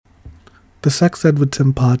The Sex Ed with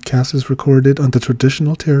Tim podcast is recorded on the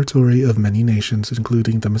traditional territory of many nations,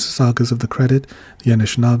 including the Mississaugas of the Credit, the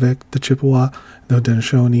Anishinaabe, the Chippewa, the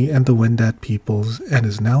Haudenosaunee, and the Wendat peoples, and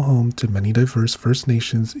is now home to many diverse First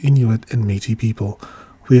Nations, Inuit, and Métis people.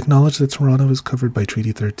 We acknowledge that Toronto is covered by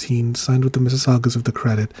Treaty 13, signed with the Mississaugas of the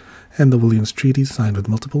Credit, and the Williams Treaty, signed with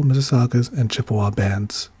multiple Mississaugas and Chippewa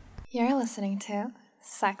bands. You're listening to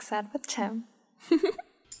Sex Ed with Tim.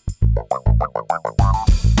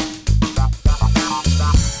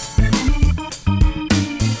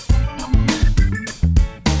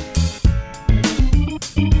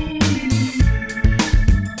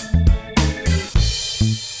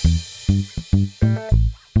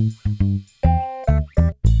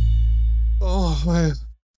 Oh, man.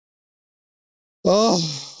 Oh,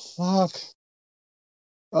 fuck.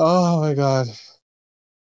 Oh, my God.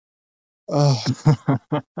 Oh,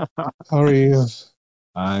 how are you?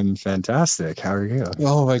 I'm fantastic. How are you?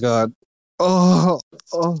 Oh, my God. Oh,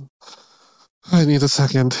 I need a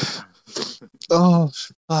second. Oh,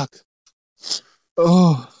 fuck.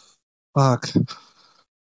 Oh, fuck.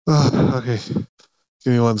 Oh, okay.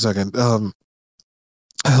 Give me 1 second.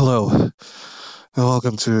 Hello, and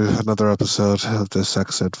welcome to another episode of the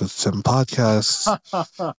Sex Ed with Tim podcast.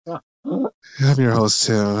 I'm your host,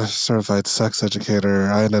 Tim, certified sex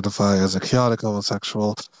educator. I identify as a chaotic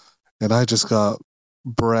homosexual, and I just got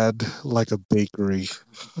bred like a bakery.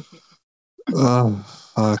 Oh,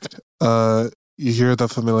 fuck. You hear the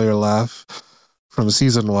familiar laugh from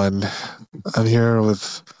season 1. I'm here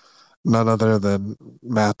with none other than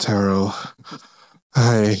Matt Taro.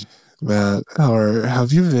 Hi, Matt. How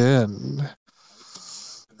have you been?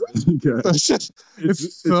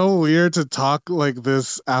 It's so weird to talk like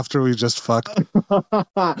this after we just fucked.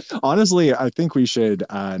 Honestly, I think we should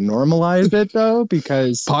normalize it though,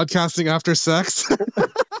 because Podcasting after sex?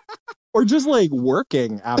 or just like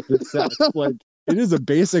working after sex. Like, it is a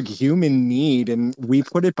basic human need, and we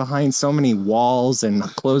put it behind so many walls and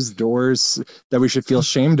closed doors that we should feel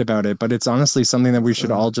shamed about it. But it's honestly something that we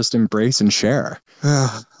should all just embrace and share. Yeah.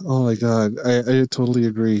 Oh my God. I totally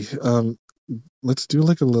agree. Let's do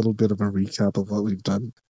like a little bit of a recap of what we've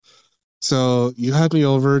done. So you had me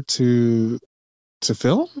over to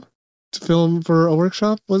film for a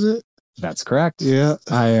workshop, was it? That's correct. Yeah.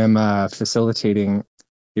 I am facilitating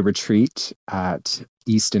a retreat at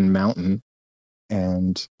Easton Mountain,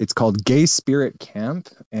 and it's called Gay Spirit Camp,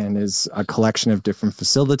 and is a collection of different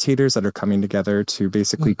facilitators that are coming together to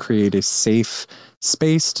basically create a safe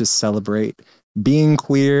space to celebrate being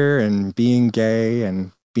queer and being gay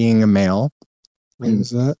and being a male. When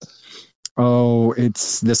is that? Oh,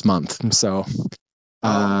 it's this month. So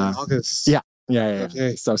August. Yeah.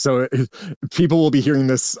 Okay. So people will be hearing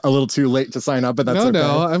this a little too late to sign up, but that's okay.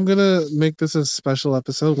 No, I'm gonna make this a special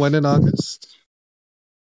episode. When in August?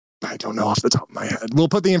 I don't know off the top of my head. We'll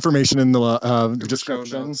put the information in the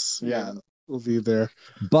description. Yeah, we'll be there.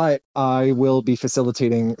 But I will be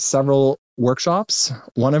facilitating several workshops,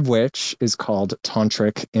 one of which is called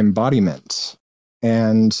Tantric Embodiment.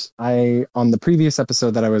 And on the previous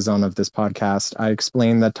episode that I was on of this podcast, I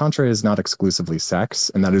explained that Tantra is not exclusively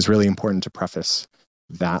sex, and that is really important to preface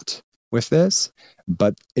that with this,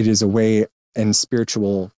 but it is a way and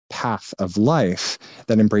spiritual path of life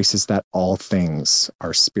that embraces that all things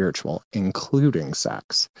are spiritual, including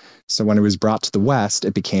sex. So when it was brought to the West,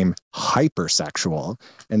 it became hypersexual.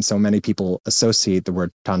 And so many people associate the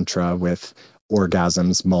word Tantra with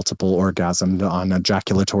orgasms, multiple orgasm,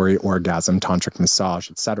 non-ejaculatory orgasm, tantric massage,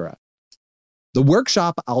 etc. The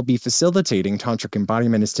workshop I'll be facilitating, Tantric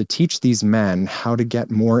Embodiment, is to teach these men how to get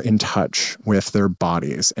more in touch with their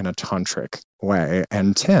bodies in a tantric way.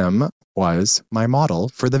 And Tim was my model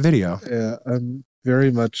for the video. Yeah, I'm very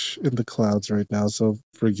much in the clouds right now, so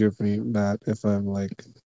forgive me, Matt, if I'm like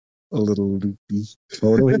a little loopy.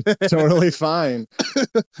 Totally fine.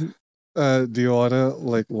 Do you want to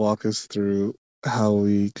like walk us through how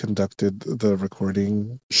we conducted the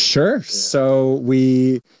recording? Sure. Yeah. So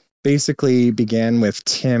we basically began with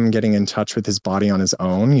Tim getting in touch with his body on his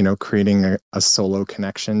own, creating a solo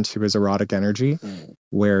connection to his erotic energy,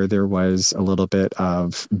 where there was a little bit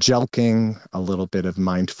of jelqing, a little bit of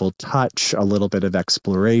mindful touch, a little bit of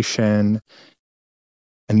exploration.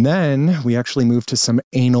 And then we actually moved to some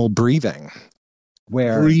anal breathing.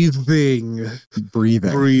 Breathing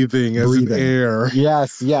as in air.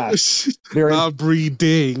 Yes. Not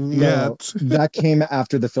breathing yet. That came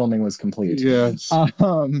after the filming was complete. Yes.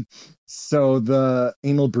 So the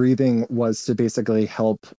anal breathing was to basically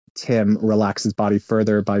help Tim relax his body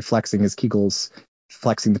further by flexing his Kegels,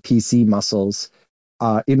 flexing the PC muscles,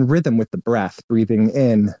 in rhythm with the breath, breathing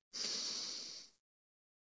in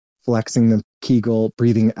flexing the Kegel,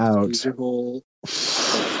 breathing out. Exhale,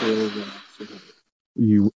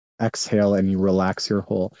 You exhale and you relax your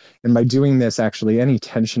whole. And by doing this, actually, any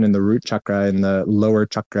tension in the root chakra and the lower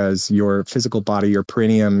chakras, your physical body, your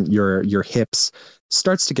perineum, your hips,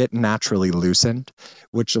 starts to get naturally loosened,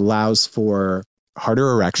 which allows for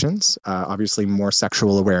harder erections, obviously more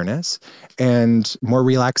sexual awareness, and more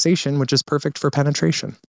relaxation, which is perfect for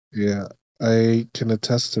penetration. Yeah, I can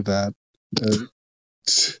attest to that.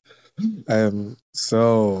 I am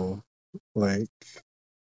so, like,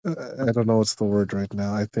 I don't know what's the word right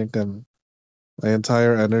now. I think my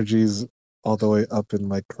entire energy's all the way up in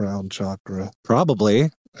my crown chakra. Probably.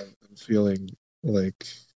 I'm feeling like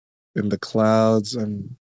in the clouds.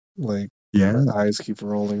 I'm like, Yeah. my eyes keep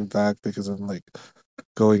rolling back because I'm like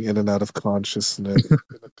going in and out of consciousness in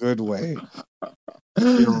a good way. I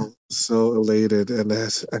feel so elated, and I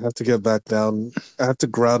have to get back down. I have to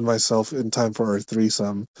ground myself in time for our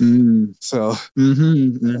threesome. So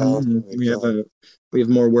oh my we have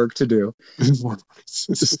more work to do. God.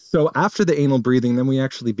 So after the anal breathing, then we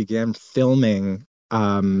actually began filming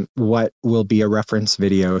what will be a reference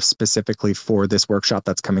video specifically for this workshop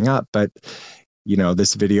that's coming up. But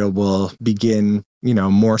this video will begin,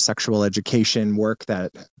 more sexual education work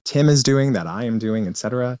that Tim is doing, that I am doing,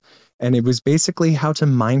 etc. And it was basically how to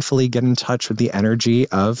mindfully get in touch with the energy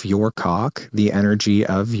of your cock, the energy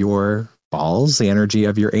of your balls, the energy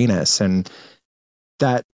of your anus, and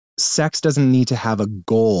that sex doesn't need to have a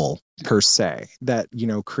goal per se, that,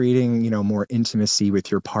 creating, more intimacy with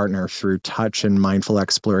your partner through touch and mindful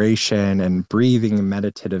exploration and breathing and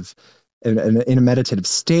meditative in a meditative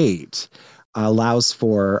state allows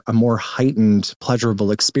for a more heightened,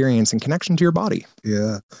 pleasurable experience and connection to your body.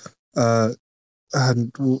 Yeah.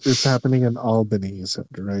 And it's happening in Albany, you said,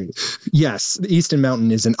 right? Yes, the Easton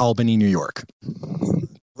Mountain is in Albany, New York.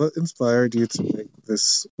 What inspired you to make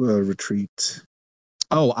this retreat?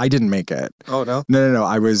 Oh, I didn't make it. Oh, no? No.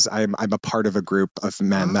 I'm a part of a group of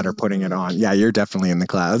men that are putting it on. Yeah, you're definitely in the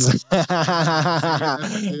clouds.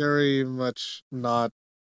 Very much not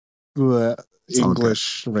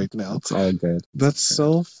English right now. It's all good. That's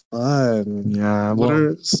so fun. Yeah. What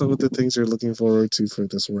are some of the things you're looking forward to for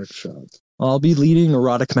this workshop? I'll be leading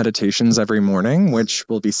erotic meditations every morning, which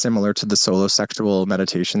will be similar to the solo sexual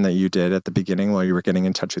meditation that you did at the beginning while you were getting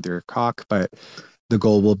in touch with your cock. But the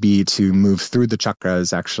goal will be to move through the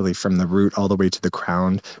chakras, actually from the root all the way to the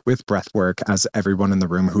crown with breath work, as everyone in the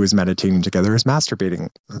room who is meditating together is masturbating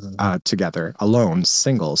together, alone,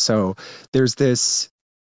 single. So there's this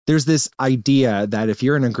idea that if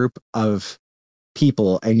you're in a group of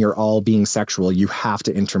people and you're all being sexual, you have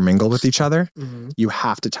to intermingle with each other. Mm-hmm. You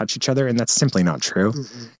have to touch each other. And that's simply not true.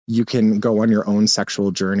 Mm-hmm. You can go on your own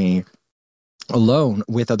sexual journey alone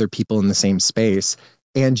with other people in the same space.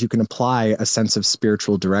 And you can apply a sense of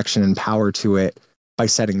spiritual direction and power to it by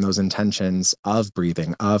setting those intentions of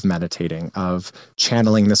breathing, of meditating, of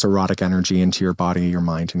channeling this erotic energy into your body, your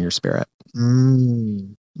mind, and your spirit. Oh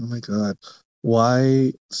my God.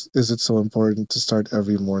 Why is it so important to start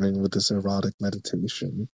every morning with this erotic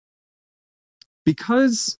meditation?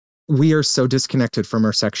 Because we are so disconnected from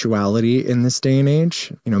our sexuality in this day and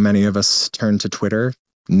age. Many of us turn to Twitter,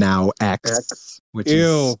 now X. Which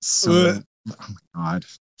Ew. Is oh my God.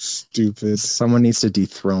 Stupid. Someone needs to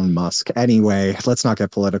dethrone Musk. Anyway, let's not get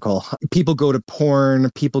political. People go to porn,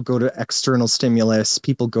 people go to external stimulus,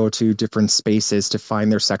 people go to different spaces to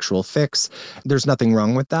find their sexual fix. There's nothing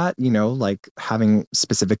wrong with that, like having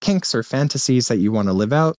specific kinks or fantasies that you want to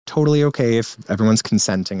live out. Totally okay if everyone's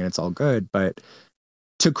consenting and it's all good. But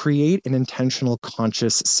to create an intentional,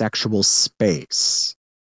 conscious sexual space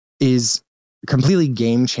is completely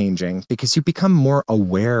game-changing because you become more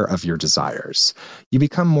aware of your desires. You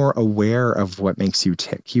become more aware of what makes you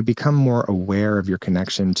tick. You become more aware of your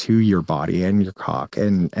connection to your body and your cock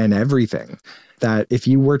and everything. That if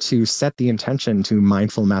you were to set the intention to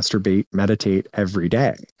mindful meditate every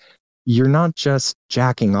day, you're not just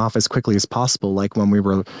jacking off as quickly as possible like when we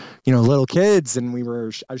were, little kids and we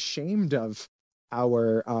were ashamed of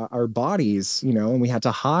our bodies, and we had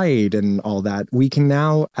to hide and all that. We can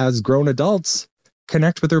now, as grown adults,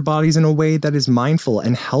 connect with our bodies in a way that is mindful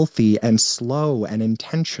and healthy and slow and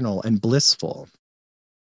intentional and blissful.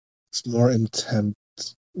 It's more intent.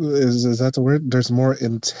 Is that the word? There's more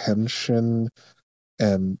intention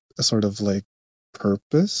and a sort of like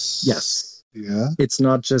purpose. Yes. Yeah. It's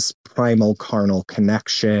not just primal carnal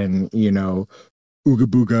connection, ooga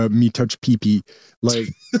booga, me touch pee pee, like.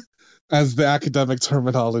 As the academic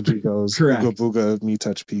terminology goes, Correct. Ooga booga, me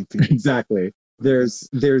touch pee pee. Exactly. There's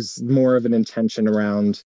more of an intention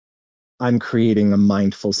around I'm creating a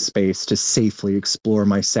mindful space to safely explore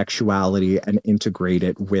my sexuality and integrate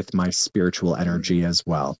it with my spiritual energy as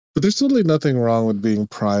well. But there's totally nothing wrong with being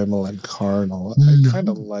primal and carnal. I kind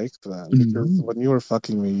of like that because when you were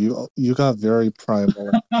fucking me, you got very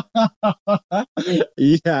primal.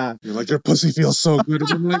 Yeah. You're like, your pussy feels so good.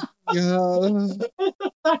 And I'm like,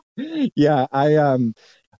 yeah. Yeah,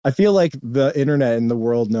 I feel like the internet and the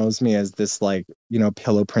world knows me as this like,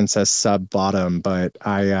 pillow princess sub bottom, but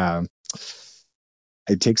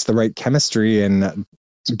it takes the right chemistry and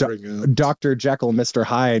Dr. Jekyll, Mr.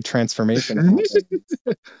 Hyde transformation.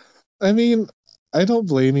 I mean, I don't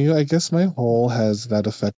blame you. I guess my hole has that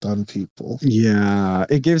effect on people. Yeah,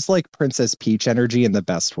 it gives like Princess Peach energy in the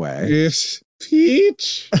best way. Yes,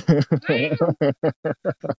 Peach. I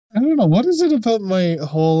don't know. What is it about my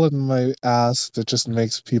hole and my ass that just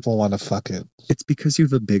makes people want to fuck it? It's because you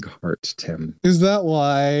have a big heart, Tim. Is that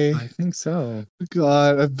why? I think so.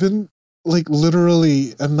 God, I've been like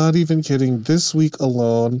literally, I'm not even kidding. This week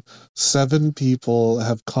alone, 7 people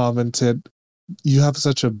have commented, "You have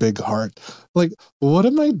such a big heart." Like, what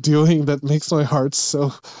am I doing that makes my heart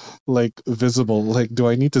so like visible? Like, do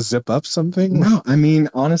I need to zip up something? No, I mean,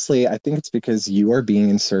 honestly, I think it's because you are being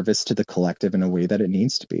in service to the collective in a way that it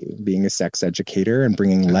needs to be. Being a sex educator and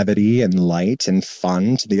bringing levity and light and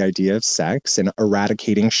fun to the idea of sex and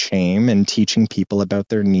eradicating shame and teaching people about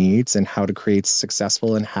their needs and how to create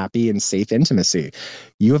successful and happy and safe intimacy.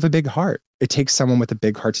 You have a big heart. It takes someone with a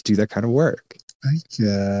big heart to do that kind of work. I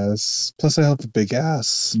guess. Plus, I have a big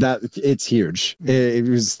ass. That it's huge. It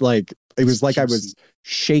was like I was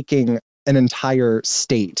shaking an entire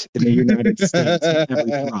state in the United States with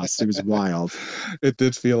every thrust. It was wild. It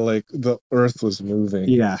did feel like the earth was moving.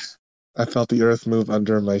 Yeah. I felt the earth move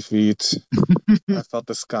under my feet. I felt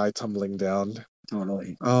the sky tumbling down.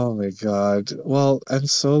 Totally. Oh my God. Well, I'm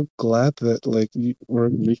so glad that like we're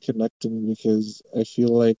reconnecting because I feel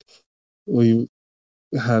like we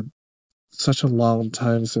had such a long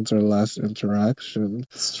time since our last interaction.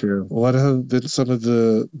 It's true. What have been some of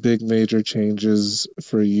the big major changes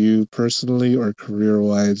for you personally or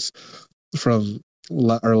career-wise from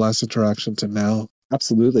our last interaction to now?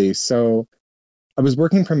 Absolutely. So I was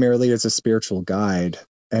working primarily as a spiritual guide,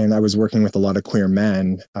 and I was working with a lot of queer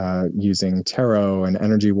men using tarot and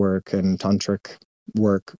energy work and tantric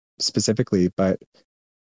work specifically, but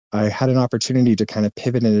I had an opportunity to kind of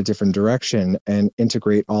pivot in a different direction and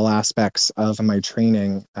integrate all aspects of my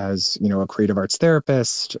training as, a creative arts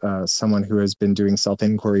therapist, someone who has been doing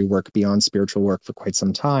self-inquiry work beyond spiritual work for quite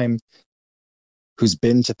some time, who's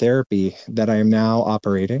been to therapy, that I am now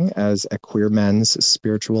operating as a queer men's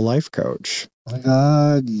spiritual life coach. Oh my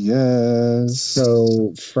God, yes.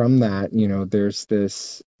 So from that, there's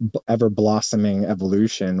this ever blossoming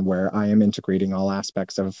evolution where I am integrating all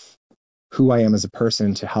aspects of who I am as a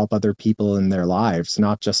person to help other people in their lives,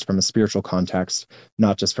 not just from a spiritual context,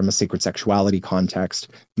 not just from a sacred sexuality context,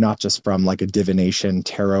 not just from like a divination,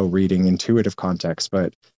 tarot reading, intuitive context,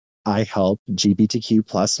 but I help LGBTQ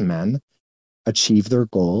plus men achieve their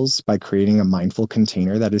goals by creating a mindful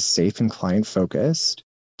container that is safe and client focused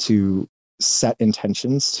to set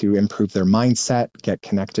intentions to improve their mindset, get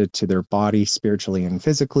connected to their body spiritually and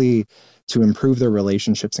physically, to improve their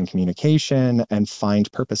relationships and communication, and find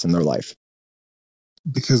purpose in their life.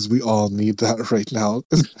 Because we all need that right now,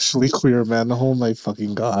 especially queer men. Oh my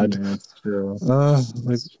fucking God. Yeah, that's true.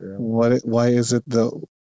 That's true. Why is it that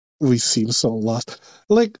we seem so lost?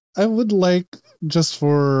 Like, I would like just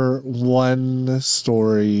for one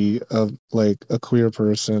story of like a queer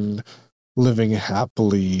person living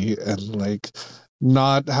happily and like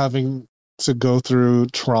not having to go through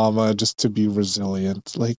trauma just to be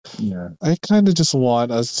resilient. Like, Yeah. I kind of just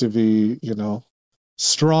want us to be,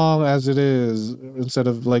 strong as it is instead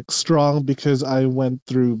of like strong because I went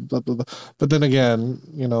through blah blah blah. But then again,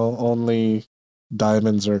 only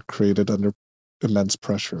diamonds are created under immense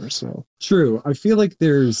pressure. So True. I feel like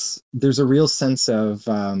there's a real sense of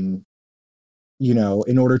in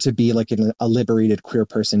order to be like a liberated queer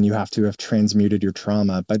person, you have to have transmuted your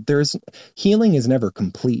trauma. But healing is never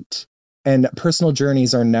complete. And personal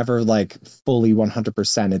journeys are never like fully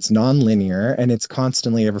 100%. It's non-linear and it's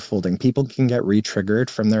constantly ever folding. People can get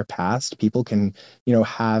re-triggered from their past. People can,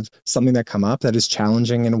 have something that come up that is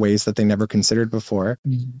challenging in ways that they never considered before.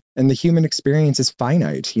 Mm-hmm. And the human experience is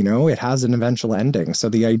finite, it has an eventual ending. So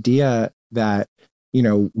the idea that,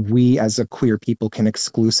 we as a queer people can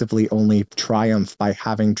exclusively only triumph by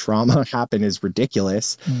having trauma happen is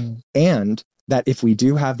ridiculous. Mm. And that if we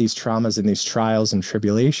do have these traumas and these trials and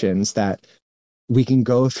tribulations, that we can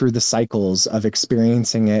go through the cycles of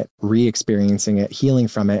experiencing it, re-experiencing it, healing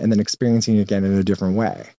from it, and then experiencing it again in a different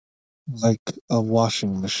way. like a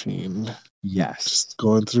washing machine, Yes,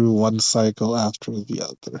 going through one cycle after the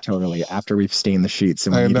other. totally. After we've stained the sheets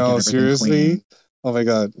and we I need to get know, everything seriously. clean. Oh my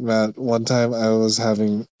God, Matt. One time I was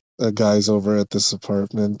having guys over at this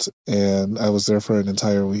apartment, and I was there for an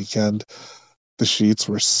entire weekend. The sheets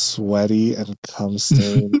were sweaty and cum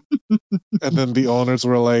stained, and then the owners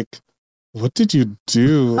were like, "What did you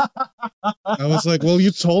do?" I was like, "Well, you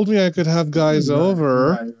told me I could have guys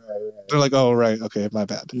over." Right. They're like, "Oh, right, okay, my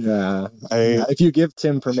bad." Yeah. I If you give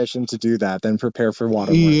Tim permission to do that, then prepare for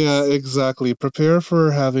waterworks. Yeah, exactly. Prepare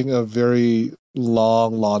for having a very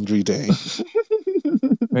long laundry day.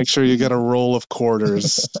 Make sure you get a roll of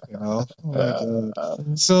quarters, you know? Oh my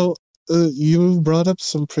God. So, you brought up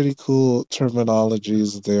some pretty cool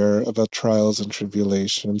terminologies there about trials and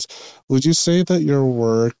tribulations. Would you say that your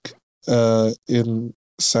work in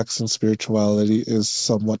sex and spirituality is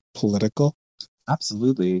somewhat political?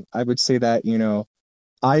 Absolutely. I would say that,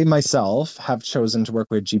 I myself have chosen to work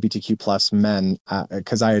with LGBTQ plus men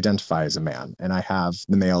because I identify as a man and I have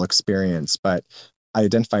the male experience, but I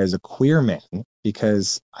identify as a queer man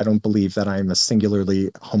because I don't believe that I'm a singularly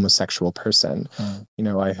homosexual person.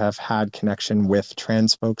 I have had connection with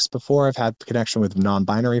trans folks before. I've had connection with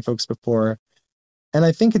non-binary folks before. And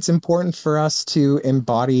I think it's important for us to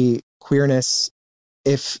embody queerness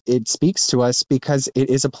if it speaks to us because it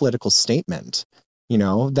is a political statement,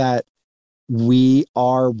 that we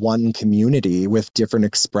are one community with different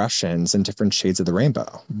expressions and different shades of the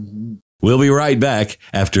rainbow. We'll be right back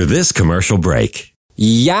after this commercial break.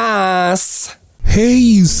 Yes! Hey,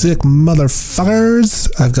 you sick motherfuckers!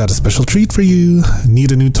 I've got a special treat for you.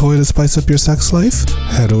 Need a new toy to spice up your sex life?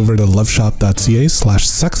 Head over to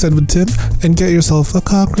loveshop.ca/sexedwithtim and get yourself a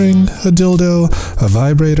cock ring, a dildo, a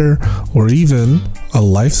vibrator, or even a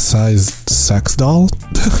life-sized sex doll.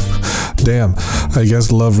 Damn, I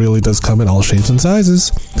guess love really does come in all shapes and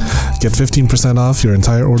sizes. Get 15% off your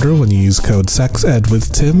entire order when you use code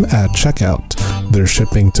SEXEDWITHTIM at checkout. They're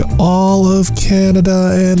shipping to all of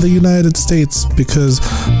Canada and the United States because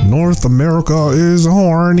North America is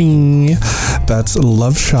horny. That's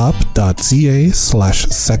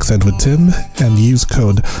loveshop.ca/sexedwithtim and use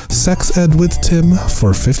code SEXEDWITHTIM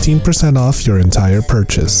for 15% off your entire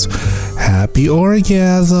purchase. Happy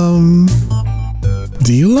orgasm!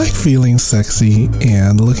 Do you like feeling sexy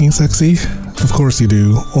and looking sexy? Of course you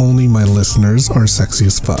do. Only my listeners are sexy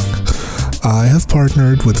as fuck. I have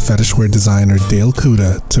partnered with fetishwear designer Dale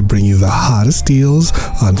Kuda to bring you the hottest deals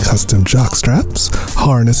on custom jockstraps,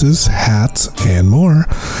 harnesses, hats, and more.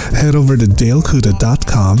 Head over to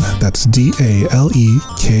dalekuda.com, that's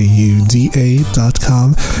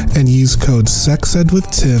DALEKUDA.com, and use code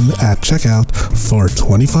SEXEDWITHTIM at checkout for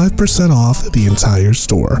 25% off the entire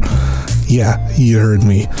store. Yeah, you heard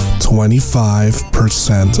me.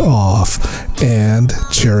 25% off. And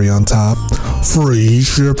cherry on top, free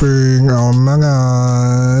shipping. Oh my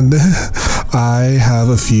god. I have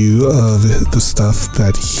a few of the stuff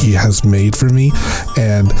that he has made for me,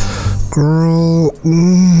 and girl,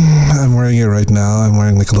 I'm wearing it right now. I'm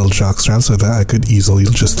wearing like a little jockstrap so that I could easily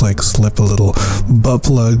just like slip a little butt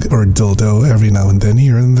plug or dildo every now and then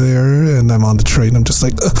here and there, and I'm on the train. I'm just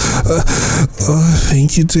like,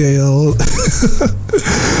 thank you, Dale.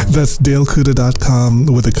 That's dalekuda.com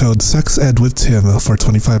with the code SEXEDWITHTIM for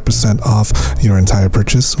 25% off your entire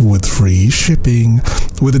purchase with free shipping.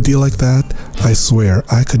 With a deal like that, I swear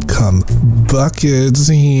I could come buckets,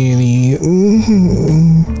 honey.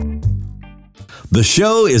 The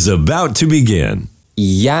show is about to begin.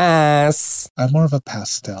 Yes! I'm more of a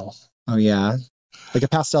pastel. Oh, yeah? Like a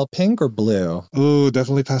pastel pink or blue? Ooh,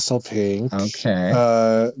 definitely pastel pink.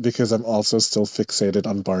 Okay. Because I'm also still fixated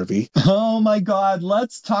on Barbie. Oh my god,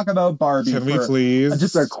 let's talk about Barbie. Can we please?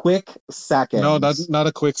 Just a quick second. No, not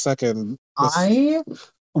a quick second. I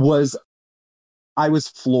was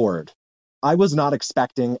floored. I was not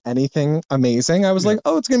expecting anything amazing. I was like,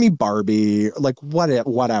 oh, it's going to be Barbie, like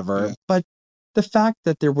whatever. Yeah. But the fact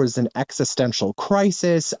that there was an existential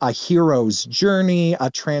crisis, a hero's journey, a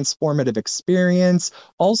transformative experience,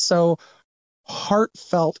 also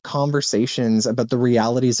heartfelt conversations about the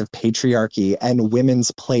realities of patriarchy and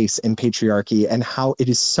women's place in patriarchy and how it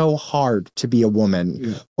is so hard to be a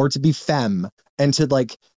woman or to be femme and to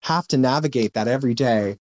like have to navigate that every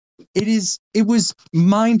day. It was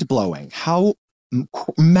mind-blowing how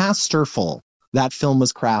masterful that film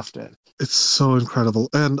was crafted. It's so incredible.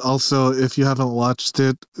 And also, if you haven't watched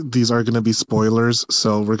it, these are going to be spoilers.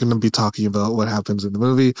 So we're going to be talking about what happens in the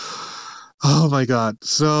movie. Oh my God.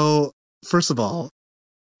 So first of all,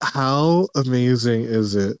 how amazing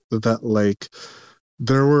is it that like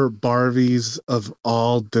there were Barbies of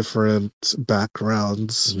all different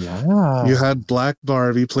backgrounds. Yeah. You had Black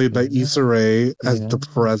Barbie played by Issa Rae as the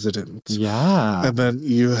Yeah. president. Yeah. And then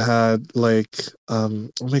you had like oh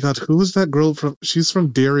my god, who was that girl from? She's from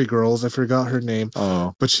Dairy Girls. I forgot her name.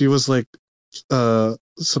 Oh. But she was like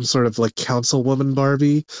some sort of like councilwoman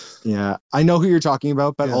Barbie. Yeah. I know who you're talking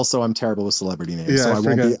about, but Yeah. also I'm terrible with celebrity names. Yeah,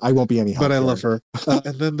 so I won't be any help. But I here. love her.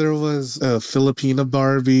 And then there was Filipina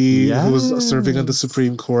Barbie who was serving on the Yes.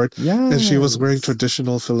 Supreme Court. Yeah. And she was wearing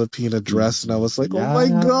traditional Filipina dress. And I was like, oh my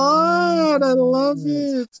god, I love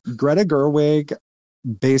it. Greta Gerwig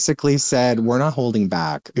basically said, we're not holding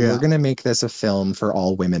back. Yeah. We're going to make this a film for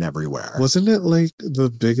all women everywhere. Wasn't it like the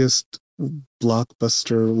biggest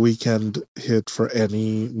blockbuster weekend hit for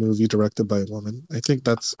any movie directed by a woman? I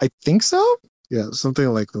think so. Yeah, something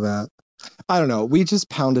like that. I don't know. We just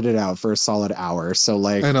pounded it out for a solid hour. So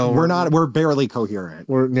like, I know, we're barely coherent.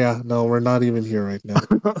 We're not even here right now.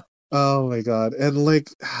 Oh my god. And like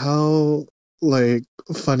how like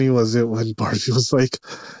funny was it when Barbie was like,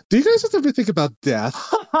 do you guys ever think about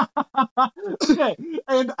death? Okay.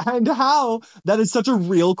 And how that is such a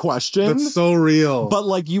real question. That's so real. But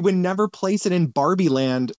like you would never place it in Barbie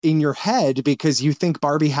land in your head because you think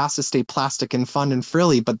Barbie has to stay plastic and fun and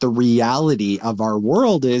frilly. But the reality of our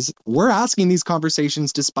world is we're asking these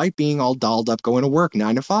conversations despite being all dolled up going to work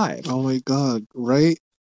 9 to 5. Oh my god, right?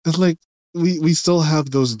 And like we still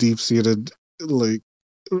have those deep-seated like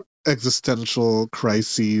existential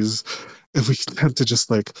crises, and we tend to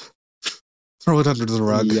just like throw it under the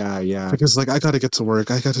rug. Yeah. Because like I gotta get to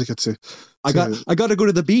work. I gotta go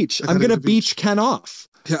to the beach. I'm gonna beach Ken off.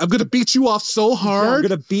 Yeah, I'm gonna beat you off so hard.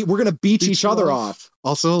 Yeah, we're gonna beach each other off.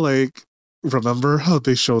 Also, like, remember how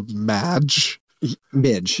they showed Midge,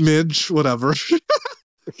 whatever.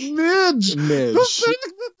 Midge. The fact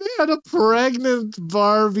that they had a pregnant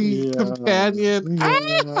Barbie companion.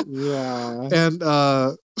 Yeah.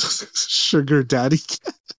 And Sugar Daddy.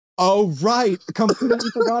 Oh, right.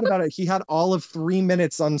 Completely forgot about it. He had all of 3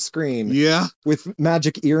 minutes on screen. Yeah. With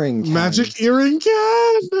Magic Earring Ken. Magic Earring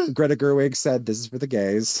Ken. Greta Gerwig said, this is for the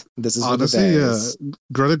gays. This is honestly, for the days. Yeah.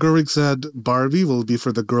 Greta Gerwig said Barbie will be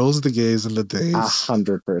for the girls, the gays, and the days.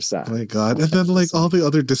 100%. Oh my god. And then like all the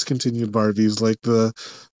other discontinued Barbies, like the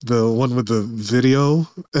one with the video,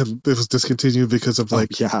 and it was discontinued because of like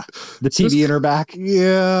the TV in her back.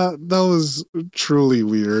 Yeah, that was truly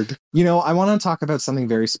weird. You know, I want to talk about something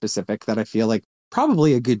very specific that I feel like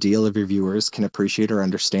probably a good deal of your viewers can appreciate or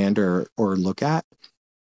understand or look at.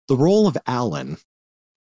 The role of Alan.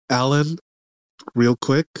 Alan, real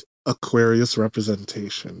quick, Aquarius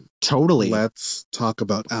representation. Totally. Let's talk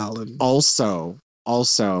about Alan.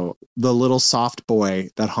 Also, the little soft boy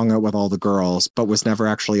that hung out with all the girls, but was never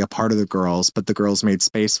actually a part of the girls, but the girls made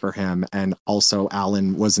space for him. And also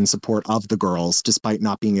Alan was in support of the girls, despite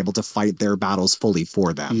not being able to fight their battles fully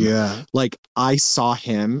for them. Yeah. Like, I saw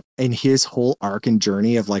him and his whole arc and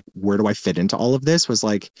journey of like, where do I fit into all of this was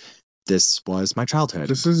like, this was my childhood.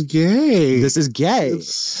 This is gay. This is gay.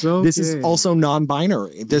 It's so this gay. is also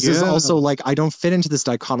non-binary. This is also like, I don't fit into this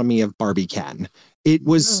dichotomy of Barbie Ken. It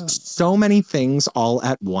was so many things all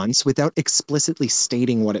at once without explicitly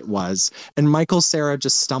stating what it was. And Michael Cera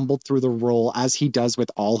just stumbled through the role as he does with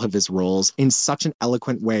all of his roles in such an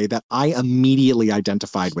eloquent way that I immediately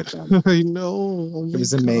identified with him. I know. Oh it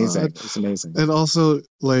was amazing. It was amazing. And also,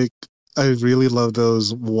 like, I really love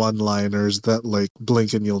those one-liners that like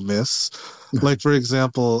blink and you'll miss. Like, for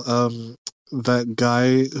example, that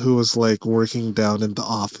guy who was like working down in the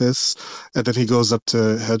office, and then he goes up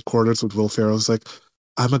to headquarters with Will Ferrell's like,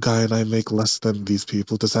 I'm a guy and I make less than these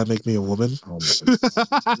people. Does that make me a woman?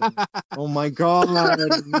 Oh my god.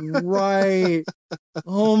 Right.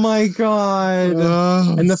 Oh my god.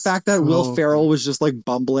 And the fact that Will Ferrell was just like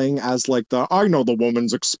bumbling as like I know the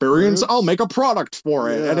woman's experience, I'll make a product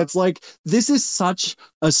for it. And it's like, this is such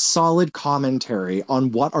a solid commentary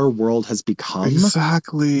on what our world has become.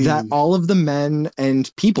 Exactly. That all of the men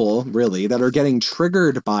and people really that are getting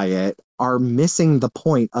triggered by it are missing the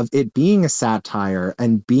point of it being a satire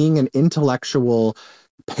and being an intellectual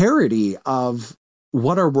parody of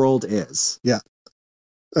what our world is. Yeah.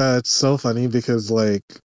 It's so funny because like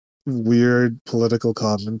weird political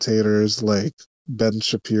commentators like Ben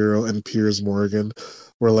Shapiro and Piers Morgan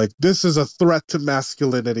were like, this is a threat to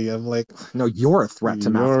masculinity. I'm like, no, you're a threat to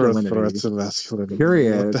masculinity. You're a threat to masculinity.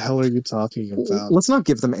 Period. What the hell are you talking about? Let's not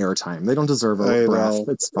give them airtime. They don't deserve our breath.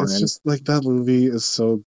 It's fine. It's just like that movie is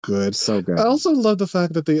so good. So good. I also love the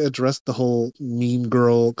fact that they addressed the whole mean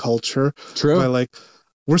girl culture. True. By like,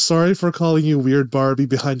 we're sorry for calling you weird Barbie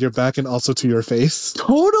behind your back and also to your face.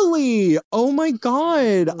 Totally. Oh my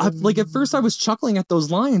god. Like at first I was chuckling at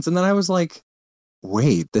those lines and then I was like,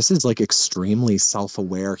 wait, this is like extremely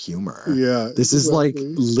self-aware humor. Yeah. This is like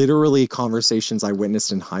exactly. literally conversations I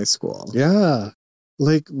witnessed in high school. Yeah.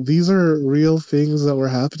 Like these are real things that were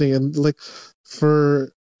happening. And like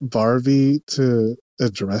for Barbie to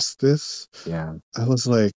address this, Yeah. I was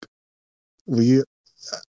like, we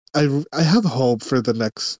I have hope for the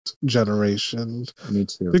next generation. Me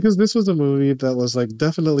too. Because this was a movie that was like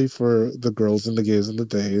definitely for the girls and the gays and the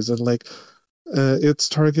days, and like it's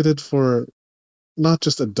targeted for not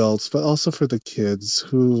just adults but also for the kids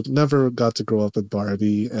who never got to grow up with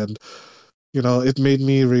Barbie. And it made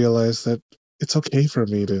me realize that it's okay for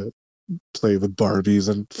me to play with Barbies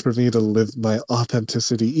and for me to live my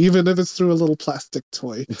authenticity, even if it's through a little plastic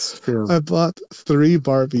toy. It's true. I bought 3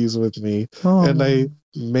 Barbies with me, and I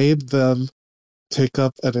made them take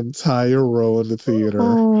up an entire row in the theater.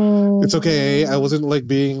 It's okay. I wasn't like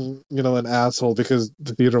being, an asshole because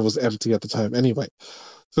the theater was empty at the time anyway.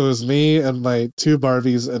 So it was me and my 2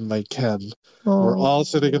 Barbies and my Ken. We're all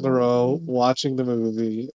sitting in the row watching the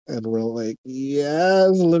movie, and we're like,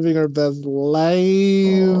 yes, living our best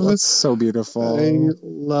life. That's so beautiful. I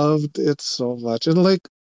loved it so much. And like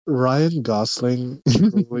Ryan Gosling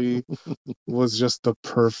really was just the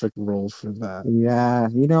perfect role for that. Yeah,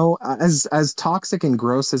 as toxic and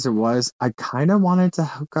gross as it was, I kind of wanted to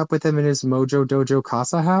hook up with him in his Mojo Dojo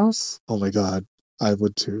Casa house. Oh my God, I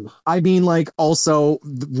would too. I mean, like, also,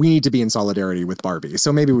 we need to be in solidarity with Barbie,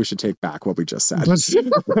 so maybe we should take back what we just said.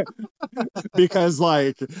 Because,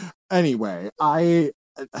 like, anyway, the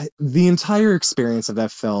entire experience of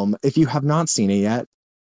that film, if you have not seen it yet,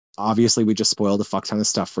 obviously we just spoiled a fuck ton of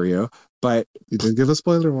stuff for you, but you did give a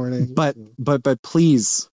spoiler warning. But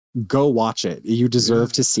please go watch it. You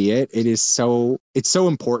deserve to see it. It's so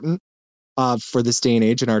important for this day and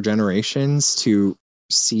age in our generations to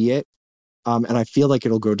see it. And I feel like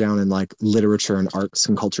it'll go down in like literature and arts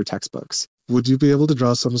and culture textbooks. Would you be able to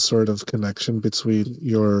draw some sort of connection between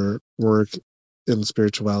your work in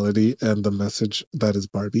spirituality and the message that is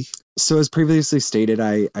Barbie? So as previously stated,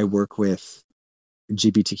 I work with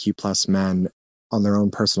LGBTQ plus men on their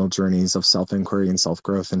own personal journeys of self-inquiry and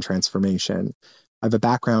self-growth and transformation. I have a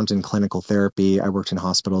background in clinical therapy. I worked in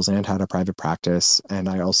hospitals and had a private practice. And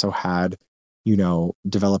I also had,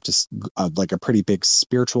 developed a pretty big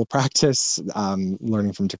spiritual practice,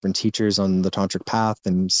 learning from different teachers on the tantric path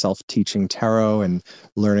and self-teaching tarot and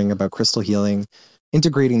learning about crystal healing,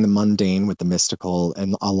 integrating the mundane with the mystical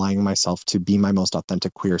and allowing myself to be my most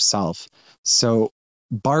authentic queer self. So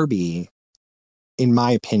Barbie, in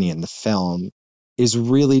my opinion, the film is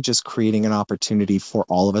really just creating an opportunity for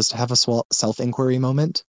all of us to have a self-inquiry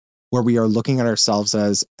moment where we are looking at ourselves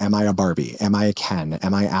as, am I a Barbie? Am I a Ken?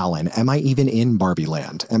 Am I Alan? Am I even in Barbie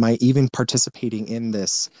land? Am I even participating in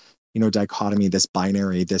this, dichotomy, this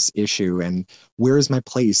binary, this issue? And where is my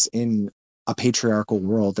place in a patriarchal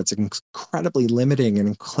world that's incredibly limiting and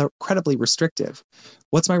incredibly restrictive?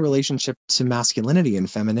 What's my relationship to masculinity and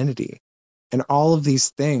femininity? And all of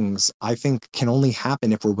these things, I think, can only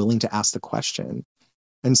happen if we're willing to ask the question.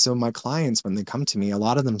 And so my clients, when they come to me, a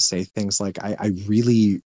lot of them say things like, I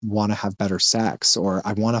really want to have better sex, or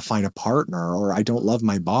I want to find a partner, or I don't love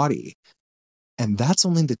my body. And that's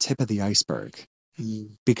only the tip of the iceberg.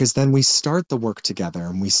 Because then we start the work together,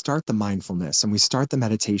 and we start the mindfulness, and we start the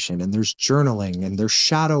meditation, and there's journaling, and there's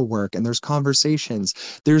shadow work, and there's conversations.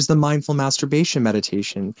 There's the mindful masturbation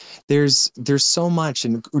meditation. There's so much,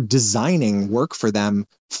 and designing work for them.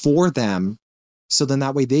 So then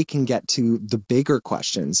that way they can get to the bigger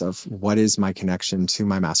questions of what is my connection to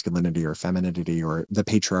my masculinity or femininity or the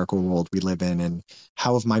patriarchal world we live in, and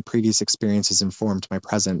how have my previous experiences informed my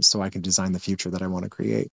present so I can design the future that I want to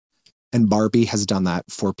create. And Barbie has done that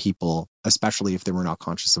for people, especially if they were not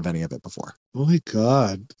conscious of any of it before. Oh my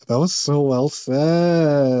God, that was so well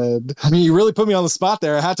said. I mean, you really put me on the spot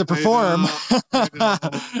there. I had to perform. I know.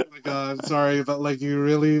 Oh my God, sorry, but like you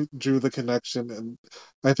really drew the connection, and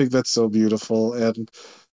I think that's so beautiful. And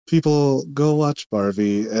people, go watch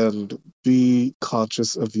Barbie and be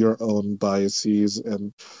conscious of your own biases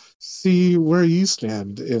and see where you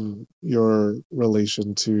stand in your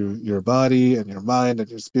relation to your body and your mind and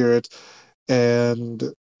your spirit, and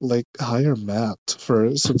like hire Matt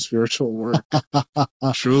for some spiritual work.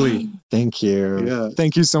 Truly. Thank you. Yeah.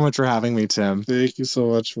 Thank you so much for having me, Tim. Thank you so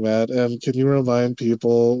much, Matt. And can you remind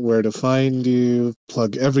people where to find you,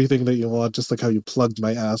 plug everything that you want, just like how you plugged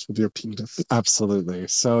my ass with your penis? Absolutely.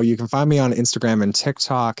 So you can find me on Instagram and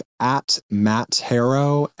TikTok at Matt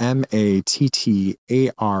Harrow, MatTarot.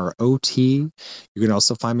 You can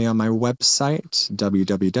also find me on my website,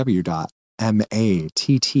 www.mattarot.com.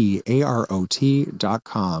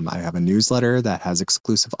 TimMatttarot.com. I have a newsletter that has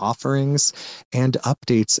exclusive offerings and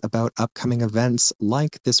updates about upcoming events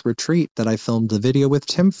like this retreat that I filmed the video with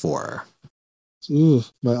Tim for. Ooh,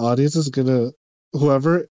 my audience is gonna,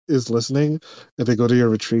 whoever is listening, if they go to your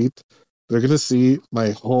retreat, they're gonna see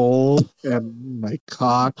my hole and my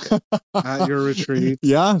cock at your retreat.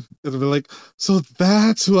 Yeah. And they'll be like, so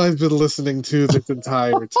that's who I've been listening to this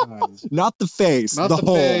entire time. Not the face, Not the the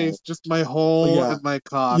hole. face, just my hole Yeah. and my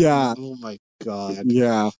cock. Yeah. Oh my God.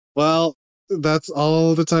 Yeah. Well, that's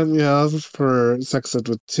all the time we have for Sex Ed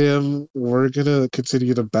with Tim. We're gonna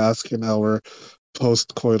continue to bask in our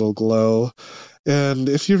post-coital glow. And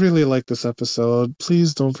if you really like this episode,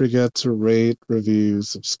 please don't forget to rate, review,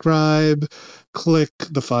 subscribe, click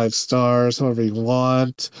the 5 stars, however you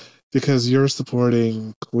want, because you're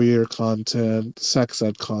supporting queer content, sex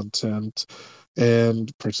ed content,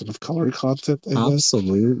 and person of color content, I guess.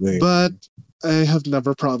 Absolutely. But I have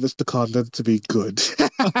never promised the content to be good.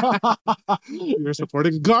 You're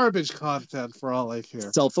supporting garbage content for all I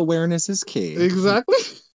care. Self-awareness is key. Exactly.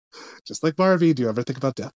 Just like Barbie, do you ever think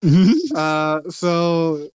about death?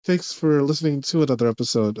 So thanks for listening to another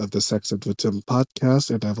episode of the Sex Ed with Tim podcast,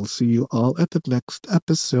 and I will see you all at the next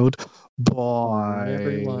episode. Bye,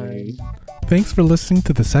 everyone. Thanks for listening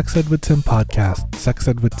to the Sex Ed with Tim podcast. Sex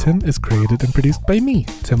Ed with Tim is created and produced by me,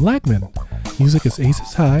 Tim Lagman. Music is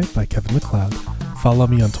Aces High by Kevin MacLeod. Follow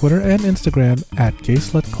me on Twitter and Instagram at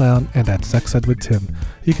GaySlutClown and at Sex Ed with Tim.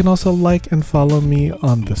 You can also like and follow me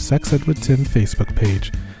on the Sex Ed with Tim Facebook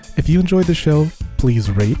page. If you enjoyed the show,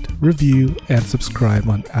 please rate, review, and subscribe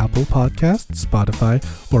on Apple Podcasts, Spotify,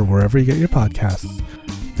 or wherever you get your podcasts.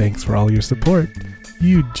 Thanks for all your support,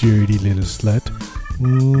 you dirty little slut.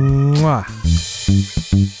 Mwah.